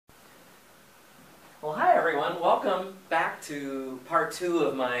Well, hi everyone. Welcome back to part 2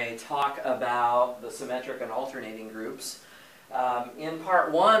 of my talk about the symmetric and alternating groups. In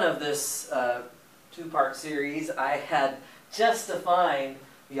part 1 of this two-part series, I had just defined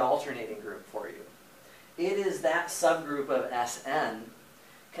the alternating group for you. It is that subgroup of SN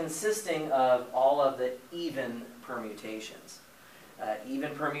consisting of all of the even permutations.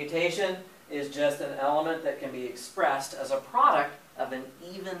 Even permutation is just an element that can be expressed as a product of an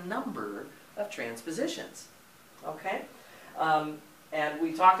even number of transpositions. Okay? And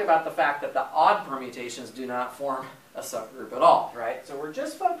we talked about the fact that the odd permutations do not form a subgroup at all, right? So we're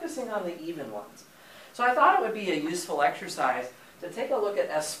just focusing on the even ones. So I thought it would be a useful exercise to take a look at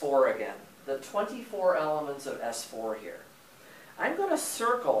S4 again, the 24 elements of S4 here. I'm going to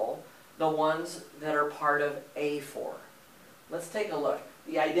circle the ones that are part of A4. Let's take a look.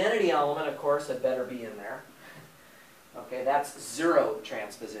 The identity element, of course, had better be in there. Okay, that's 0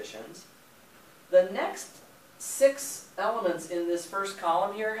 transpositions. The next 6 elements in this first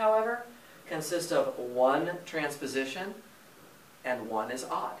column here, however, consist of 1 transposition and 1 is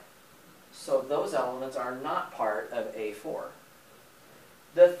odd. So those elements are not part of A4.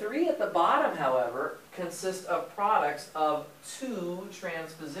 The 3 at the bottom, however, consist of products of 2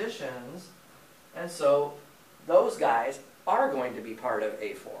 transpositions, and so those guys are going to be part of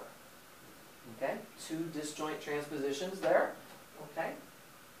A4. Okay, 2 disjoint transpositions there. Okay.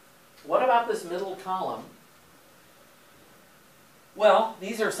 What about this middle column? Well,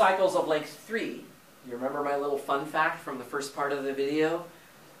 these are cycles of length 3. You remember my little fun fact from the first part of the video?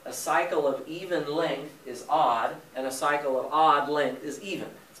 A cycle of even length is odd, and a cycle of odd length is even.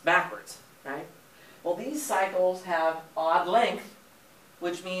 It's backwards, right? Well, these cycles have odd length,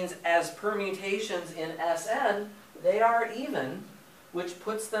 which means as permutations in SN, they are even, which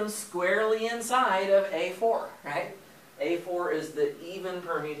puts them squarely inside of A4, right? A4 is the even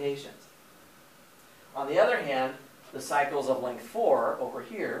permutations. On the other hand, the cycles of length 4 over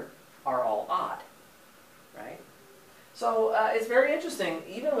here are all odd, right? So it's very interesting.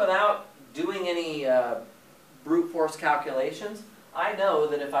 Even without doing any brute force calculations, I know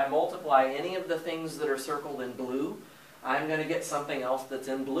that if I multiply any of the things that are circled in blue, I'm going to get something else that's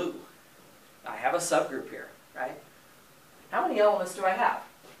in blue. I have a subgroup here, right? How many elements do I have?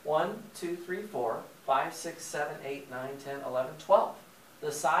 1, 2, 3, 4, 5, 6, 7, 8, 9, 10, 11, 12.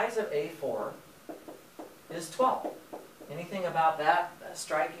 The size of A4 is 12. Anything about that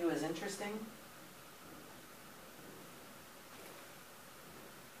strike you as interesting?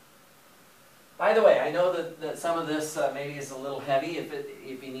 By the way, I know that some of this maybe is a little heavy.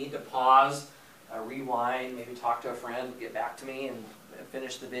 If you need to pause, rewind, maybe talk to a friend, get back to me and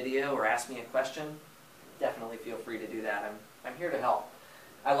finish the video or ask me a question, definitely feel free to do that. I'm here to help.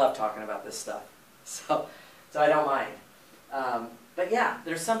 I love talking about this stuff, so I don't mind. But yeah,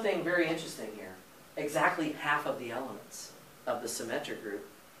 there's something very interesting here. Exactly half of the elements of the symmetric group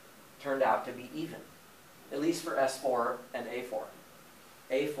turned out to be even, at least for S4 and A4.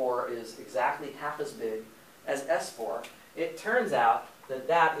 A4 is exactly half as big as S4. It turns out that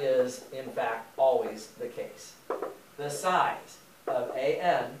that is, in fact, always the case. The size of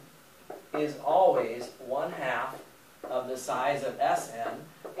AN is always 1/2 of the size of SN.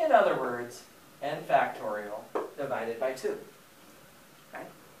 In other words, n factorial divided by 2.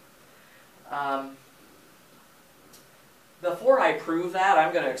 Right? Before I prove that,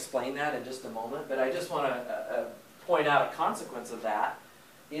 I'm going to explain that in just a moment, but I just want to point out a consequence of that,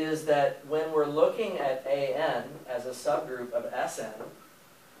 is that when we're looking at AN as a subgroup of SN,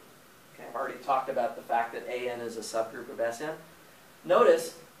 okay, I've already talked about the fact that AN is a subgroup of SN,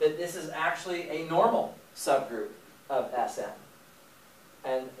 notice that this is actually a normal subgroup of SN.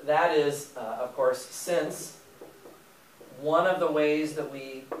 And that is, of course, since one of the ways that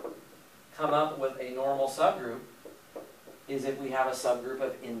we come up with a normal subgroup is if we have a subgroup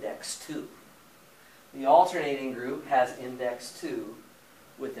of index 2. The alternating group has index 2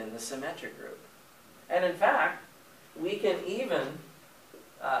 within the symmetric group. And in fact, we can even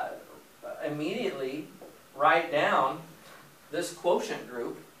immediately write down this quotient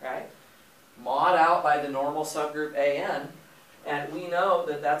group, right? Mod out by the normal subgroup AN, and we know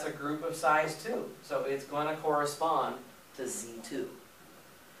that that's a group of size 2. So it's going to correspond to Z2.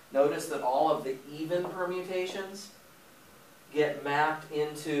 Notice that all of the even permutations get mapped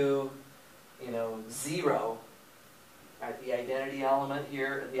into, 0. Right, the identity element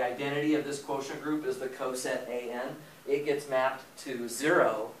here, the identity of this quotient group is the coset AN. It gets mapped to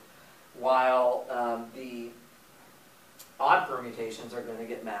 0, while the odd permutations are going to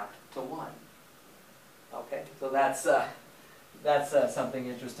get mapped to 1. Okay, so that's something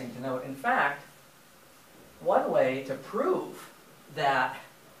interesting to note. In fact, one way to prove that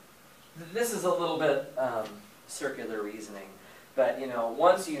This is a little bit circular reasoning, but you know,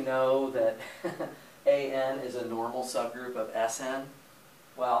 once you know that AN is a normal subgroup of SN,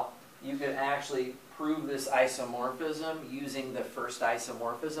 well, you can actually prove this isomorphism using the first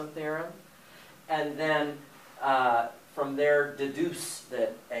isomorphism theorem, and then from there deduce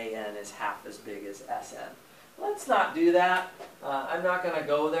that AN is half as big as SN. Let's not do that. I'm not going to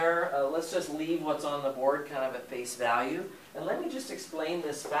go there. Let's just leave what's on the board kind of at face value. And let me just explain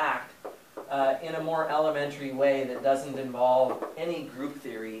this fact in a more elementary way that doesn't involve any group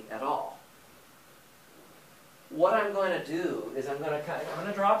theory at all. What I'm going to do is I'm going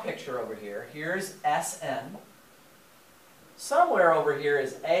to draw a picture over here. Here's SN. Somewhere over here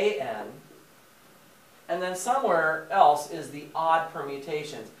is AN. And then somewhere else is the odd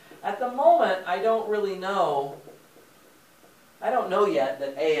permutations. At the moment, I don't really know. I don't know yet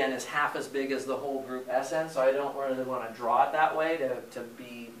that AN is half as big as the whole group SN, so I don't really want to draw it that way to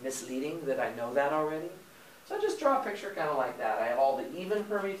be misleading that I know that already. So I just draw a picture kind of like that. I have all the even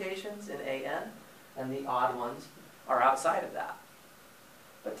permutations in AN, and the odd ones are outside of that.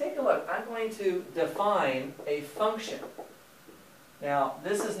 But take a look. I'm going to define a function. Now,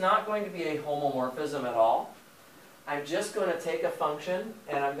 this is not going to be a homomorphism at all. I'm just going to take a function,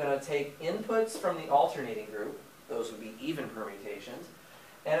 and I'm going to take inputs from the alternating group. Those would be even permutations.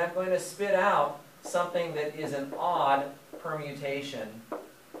 And I'm going to spit out something that is an odd permutation,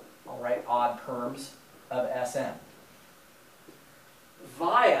 I'll write odd perms, of Sn.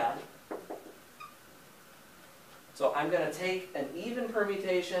 Via, so I'm going to take an even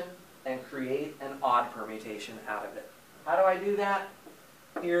permutation and create an odd permutation out of it. How do I do that?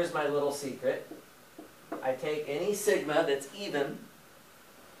 Here's my little secret. I take any sigma that's even.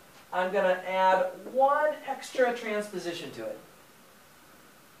 I'm going to add one extra transposition to it.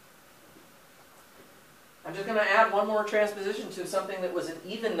 I'm just going to add one more transposition to something that was an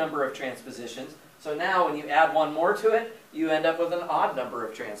even number of transpositions. So now when you add one more to it, you end up with an odd number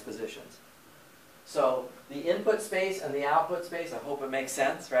of transpositions. So the input space and the output space, I hope it makes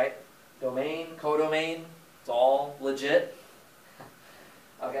sense, right? Domain, codomain, it's all legit.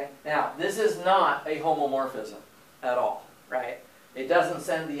 Okay, now this is not a homomorphism at all, right? It doesn't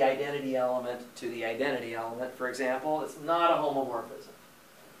send the identity element to the identity element, for example. It's not a homomorphism.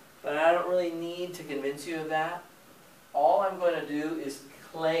 But I don't really need to convince you of that. All I'm going to do is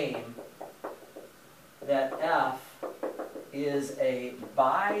claim that F is a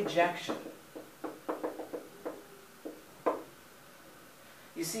bijection.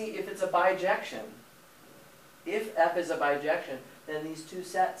 You see, if it's a bijection, if F is a bijection, then these two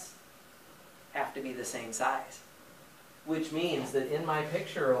sets have to be the same size. Which means that in my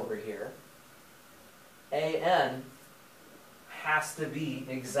picture over here, AN has to be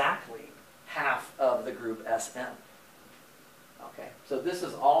exactly half of the group SN. Okay, so this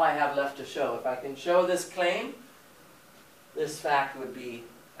is all I have left to show. If I can show this claim, this fact would be,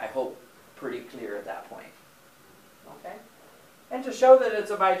 I hope, pretty clear at that point. Okay? And to show that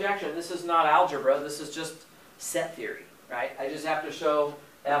it's a bijection, this is not algebra, this is just set theory, right? I just have to show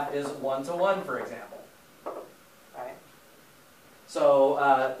F is 1 to 1, for example. Right?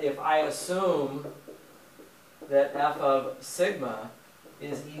 So if I assume that F of sigma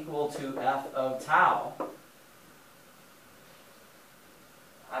is equal to F of tau,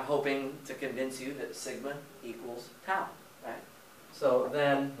 I'm hoping to convince you that sigma equals tau, right? So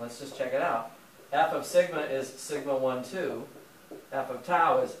then, let's just check it out. F of sigma is sigma 1, 2. F of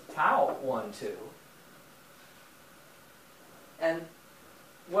tau is tau 1, 2. And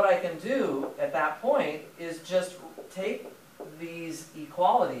what I can do at that point is just take these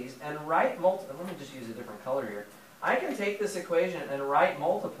equalities and write let me just use a different color here. I can take this equation and write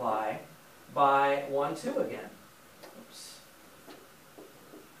multiply by 1, 2 again. Oops.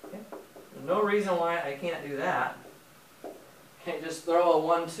 Okay. No reason why I can't do that. I can just throw a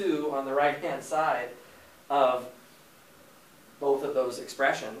 1, 2 on the right-hand side of both of those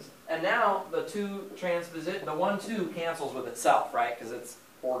expressions. And now the the 1, 2 cancels with itself, right? Because it's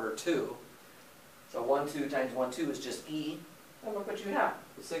order 2. So 1, 2 times 1, 2 is just E. And look what you have.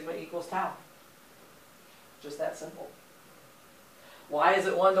 Sigma equals tau. Just that simple. Why is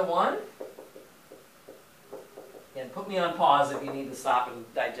it 1 to 1? And put me on pause if you need to stop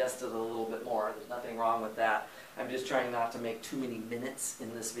and digest it a little bit more. There's nothing wrong with that. I'm just trying not to make too many minutes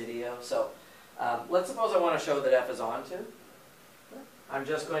in this video. So let's suppose I want to show that F is onto. I'm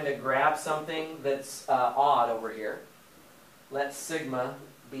just going to grab something that's odd over here. Let sigma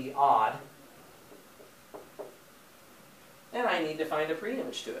be odd. And I need to find a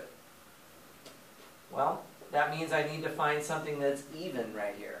preimage to it. Well, that means I need to find something that's even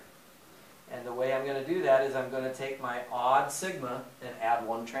right here. And the way I'm going to do that is I'm going to take my odd sigma and add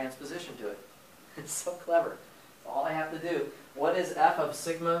one transposition to it. It's so clever. That's all I have to do. What is f of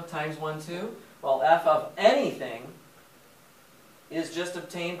sigma times 1, 2? Well, f of anything is just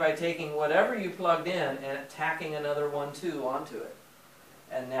obtained by taking whatever you plugged in and tacking another 1, 2 onto it.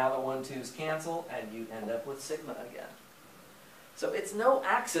 And now the 1, 2's cancel, and you end up with sigma again. So it's no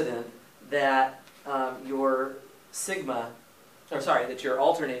accident that your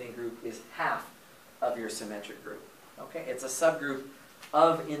alternating group is half of your symmetric group. Okay, it's a subgroup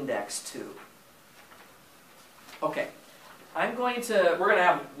of index 2. Okay, we're going to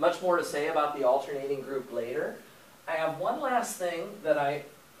have much more to say about the alternating group later. I have one last thing that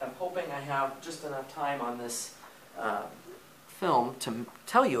I'm hoping I have just enough time on this film to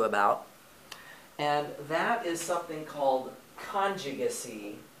tell you about, and that is something called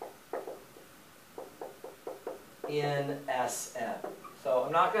conjugacy in SN. So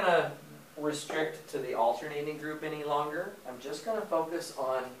I'm not going to restrict to the alternating group any longer. I'm just going to focus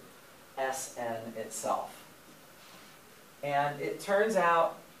on SN itself. And it turns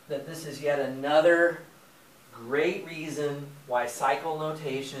out that this is yet another great reason why cycle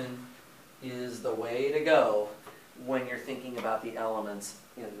notation is the way to go when you're thinking about the elements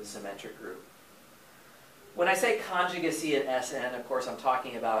in the symmetric group. When I say conjugacy at SN, of course I'm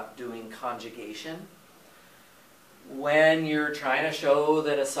talking about doing conjugation. When you're trying to show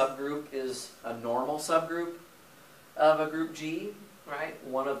that a subgroup is a normal subgroup of a group G, right?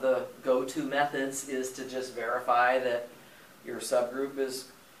 One of the go-to methods is to just verify that your subgroup is,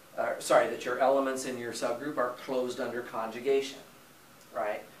 that your elements in your subgroup are closed under conjugation,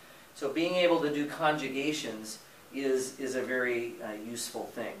 right? So being able to do conjugations is a very useful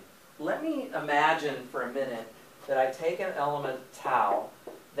thing. Let me imagine for a minute that I take an element tau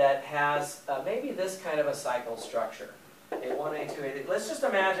that has maybe this kind of a cycle structure. A1, A2, A3. Let's just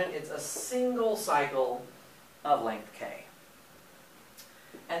imagine it's a single cycle of length k.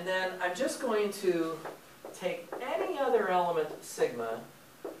 And then I'm just going to take any other element sigma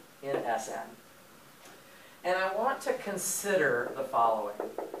in Sn. And I want to consider the following.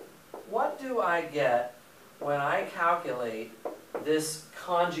 What do I get when I calculate this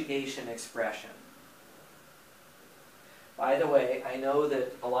conjugation expression? By the way, I know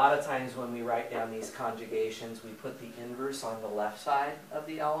that a lot of times when we write down these conjugations, we put the inverse on the left side of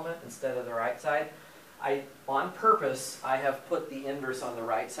the element instead of the right side. On purpose, I have put the inverse on the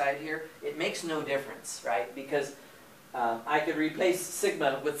right side here. It makes no difference, right? Because I could replace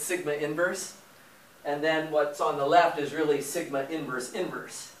sigma with sigma inverse, and then what's on the left is really sigma inverse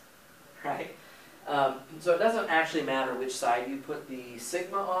inverse, right? So it doesn't actually matter which side you put the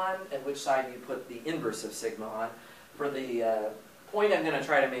sigma on and which side you put the inverse of sigma on. For the point I'm going to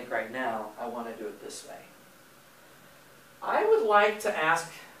try to make right now, I want to do it this way. I would like to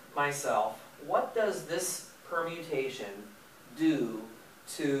ask myself, what does this permutation do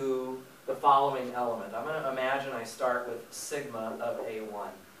to the following element? I'm going to imagine I start with sigma of A1.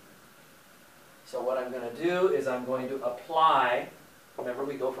 So what I'm going to do is I'm going to apply, remember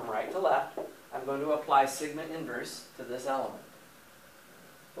we go from right to left, I'm going to apply sigma inverse to this element.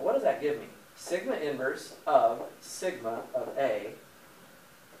 So what does that give me? Sigma inverse of sigma of A.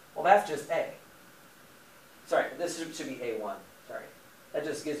 Well, that's just A. Sorry, this should be A1. Sorry. That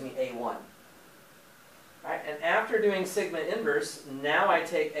just gives me A1. All right, and after doing sigma inverse, now I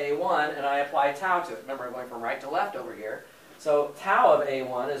take A1 and I apply tau to it. Remember, I'm going from right to left over here. So tau of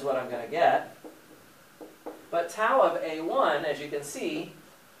A1 is what I'm going to get. But tau of A1, as you can see,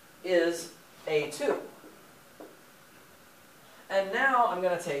 is A2. And now I'm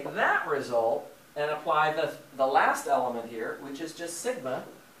going to take that result and apply the last element here, which is just sigma.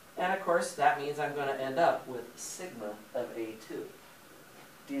 And of course, that means I'm going to end up with sigma of A2.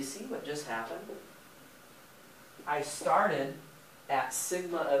 Do you see what just happened? I started at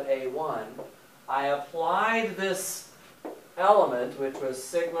sigma of A1. I applied this element, which was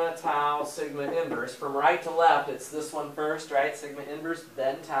sigma, tau, sigma inverse. From right to left, it's this one first, right? Sigma inverse,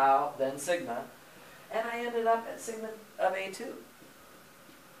 then tau, then sigma. And I ended up at sigma of A2.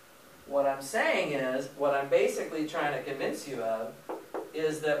 What I'm saying is, what I'm basically trying to convince you of,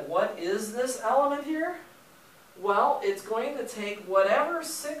 is that what is this element here? Well, it's going to take whatever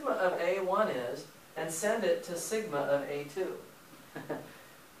sigma of A1 is and send it to sigma of A2.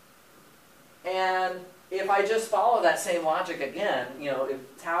 And if I just follow that same logic again,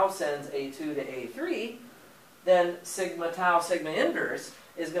 if tau sends A2 to A3, then sigma tau sigma inverse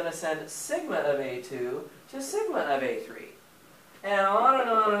is going to send sigma of A2 to sigma of A3. And on and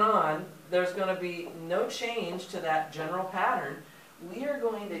on and on, there's going to be no change to that general pattern. We are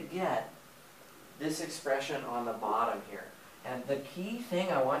going to get this expression on the bottom here. And the key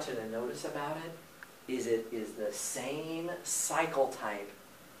thing I want you to notice about it is the same cycle type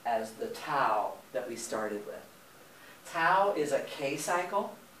as the tau that we started with. Tau is a K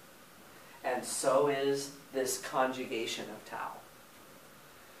cycle, and so is this conjugation of tau.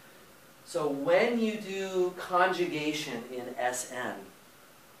 So when you do conjugation in SN,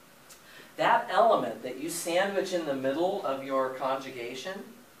 that element that you sandwich in the middle of your conjugation,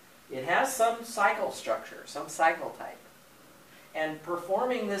 it has some cycle structure, some cycle type. And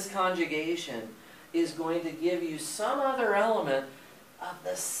performing this conjugation is going to give you some other element of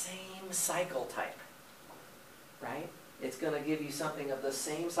the same cycle type, right? It's going to give you something of the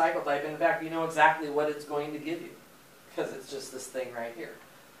same cycle type. In fact, you know exactly what it's going to give you, because it's just this thing right here.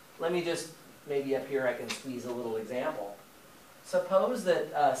 Let me just, maybe up here I can squeeze a little example. Suppose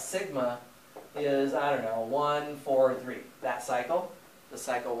that sigma is, I don't know, 1, 4, 3. That cycle, the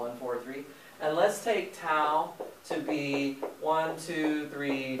cycle 1, 4, 3. And let's take tau to be 1, 2,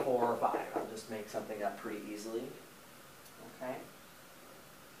 3, 4, 5. I'll just make something up pretty easily. Okay.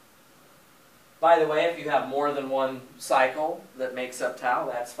 By the way, if you have more than one cycle that makes up tau,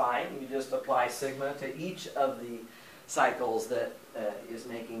 that's fine. You just apply sigma to each of the cycles that is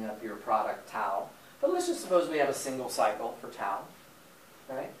making up your product tau. But let's just suppose we have a single cycle for tau.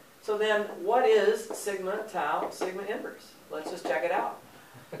 Right? So then, what is sigma tau sigma inverse? Let's just check it out.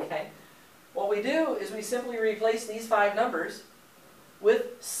 Okay? What we do is we simply replace these 5 numbers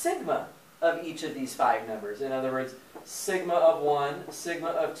with sigma of each of these 5 numbers. In other words, sigma of 1, sigma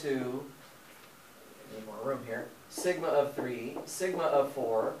of 2, need more room here, sigma of 3, sigma of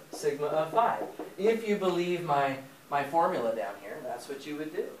 4, sigma of 5. If you believe my formula down here, that's what you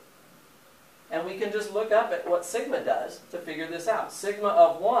would do. And we can just look up at what sigma does to figure this out. Sigma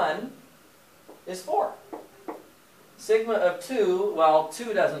of 1 is 4. Sigma of 2, well,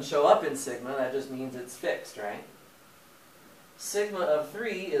 2 doesn't show up in sigma. That just means it's fixed, right? Sigma of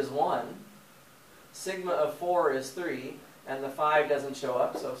 3 is 1. Sigma of 4 is 3. And the 5 doesn't show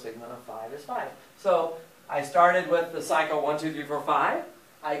up, so sigma of 5 is 5. So I started with the cycle 1, 2, 3, 4, 5.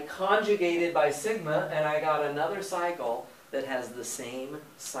 I conjugated by sigma, and I got another cycle that has the same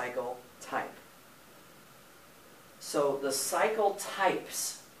cycle type. So the cycle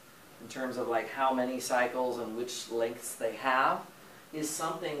types, in terms of like how many cycles and which lengths they have, is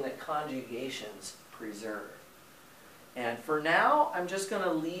something that conjugations preserve. And for now, I'm just going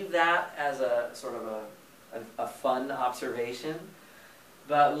to leave that as a sort of a fun observation.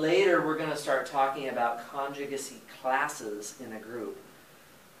 But later, we're going to start talking about conjugacy classes in a group.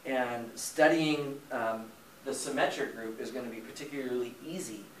 And studying the symmetric group is going to be particularly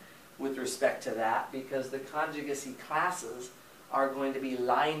easy with respect to that, because the conjugacy classes are going to be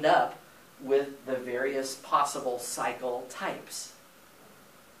lined up with the various possible cycle types,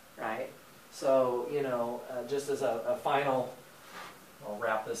 right? So, you know, just as a final, I'll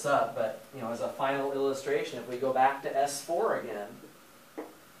wrap this up, but, you know, as a final illustration, if we go back to S4 again,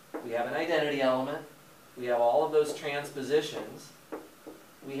 we have an identity element, we have all of those transpositions,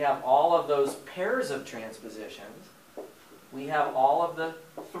 we have all of those pairs of transpositions, we have all of the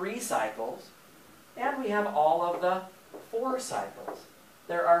 3 cycles, and we have all of the 4 cycles.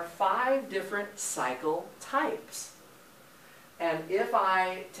 There are 5 different cycle types. And if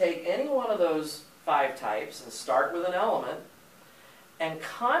I take any one of those 5 types and start with an element and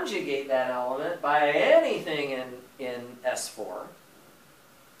conjugate that element by anything in S4,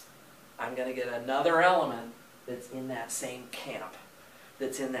 I'm going to get another element that's in that same camp,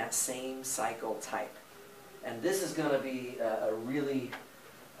 that's in that same cycle type. And this is going to be a really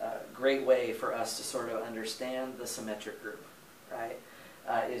great way for us to sort of understand the symmetric group, right?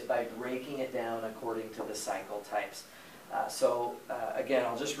 Is by breaking it down according to the cycle types. Again,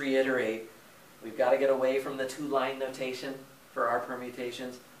 I'll just reiterate, we've got to get away from the 2-line notation for our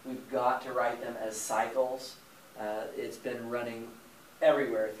permutations. We've got to write them as cycles. It's been running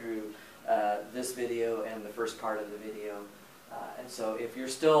everywhere through this video and the first part of the video. And so if you're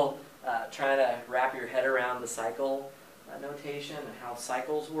still trying to wrap your head around the cycle notation and how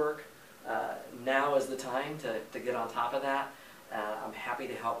cycles work, now is the time to get on top of that. I'm happy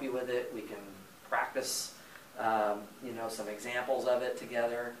to help you with it. We can practice you know, some examples of it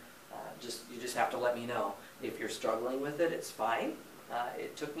together. You just have to let me know. If you're struggling with it, it's fine.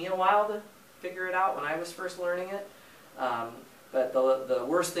 It took me a while to figure it out when I was first learning it. But the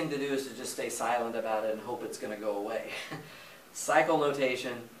worst thing to do is to just stay silent about it and hope it's going to go away. Cycle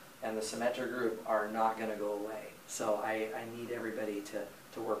notation and the symmetric group are not going to go away. So I need everybody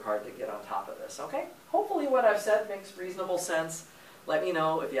to work hard to get on top of this. Okay? Hopefully what I've said makes reasonable sense. Let me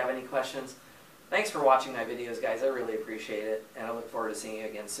know if you have any questions. Thanks for watching my videos, guys. I really appreciate it. And I look forward to seeing you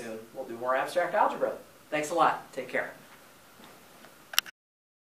again soon. We'll do more abstract algebra. Thanks a lot. Take care.